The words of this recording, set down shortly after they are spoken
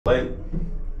Slate.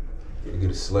 Gotta get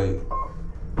a slate.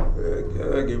 I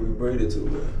get rebraided too,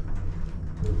 man.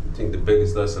 I think the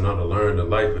biggest lesson I've learned in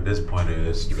life at this point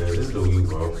is, man, just do you,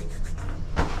 bro.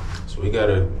 So we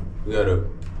gotta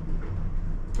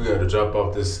drop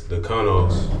off the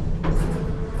Conos.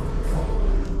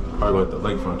 Probably like the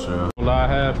lakefront trail. I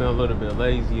have been a little bit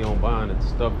lazy on buying the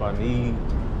stuff I need,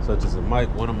 such as a mic.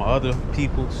 One of my other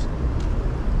people's,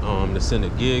 that's in the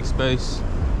gig space.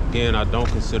 Again, I don't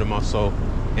consider myself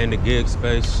in the gig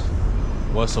space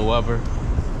whatsoever.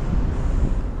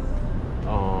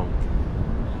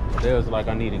 There's like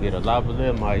I need to get a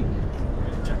lavalier mic,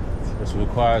 which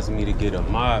requires me to get a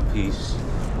mod piece.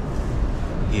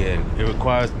 Yeah, it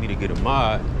requires me to get a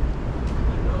mod.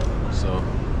 So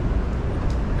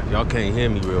if y'all can't hear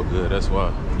me real good, that's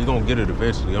why. You're gonna get it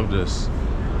eventually. I'm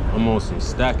on some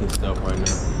stacking stuff right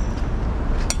now.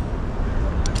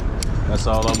 That's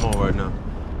all I'm on right now.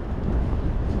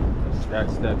 Stack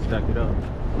it up.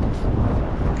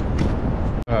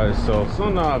 All right, so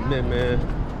something I admit, man,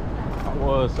 I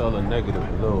was selling negative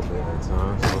a little bit at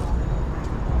times.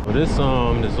 But this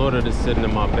order that's sitting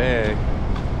in my bag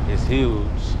is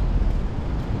huge.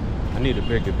 I need a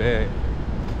bigger bag.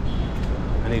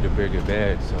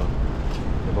 So.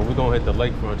 But we're gonna hit the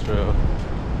lakefront trail.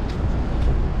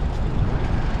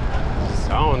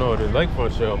 I don't know, the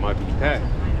lakefront trail might be packed.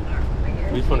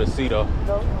 We finna see though.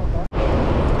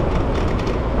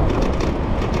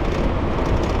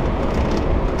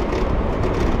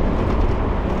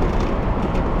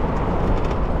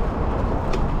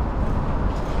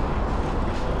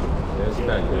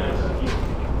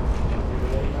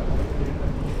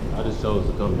 I just chose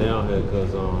to come down here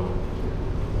because,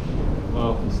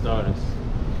 well, for starters,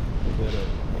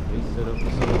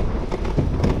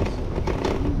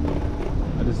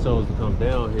 I just chose to come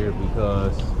down here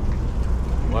because,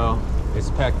 well, it's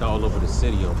packed all over the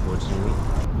city, unfortunately.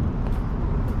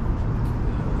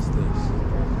 What's this?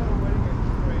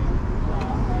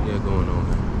 Yeah, going on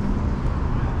here.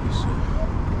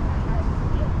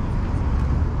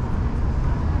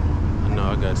 I know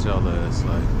I got y'all ass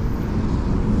like.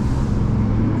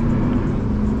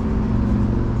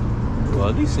 Well,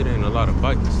 at least it ain't a lot of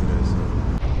bikes today, so.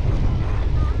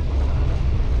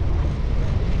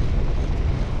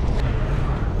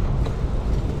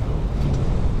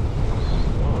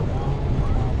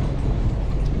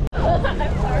 I'm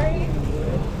sorry.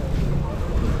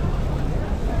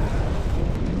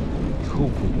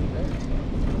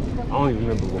 I don't even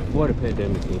remember before the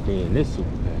pandemic it being this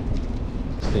super packed.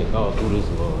 I think all through this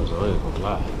long, so I ain't gonna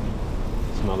lie.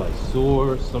 It smell like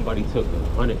sewers. Somebody took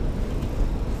 100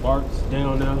 farts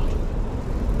down now.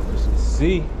 As you can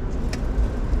see.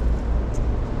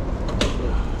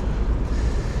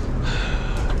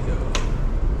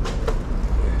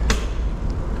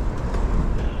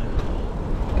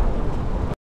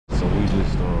 So we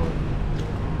just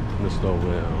missed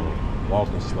over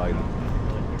walking slightly.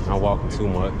 Not walking too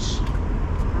much.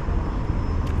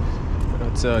 But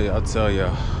I'll tell ya.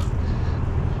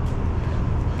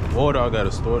 Water, I got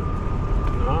a story.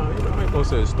 Nah, I ain't gonna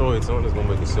say a story, so I'm just gonna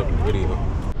make a separate video.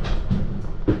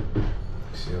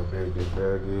 See how big this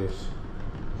bag is?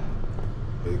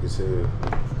 Big as hell.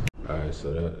 Alright,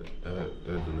 so that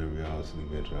delivery obviously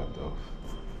been dropped off.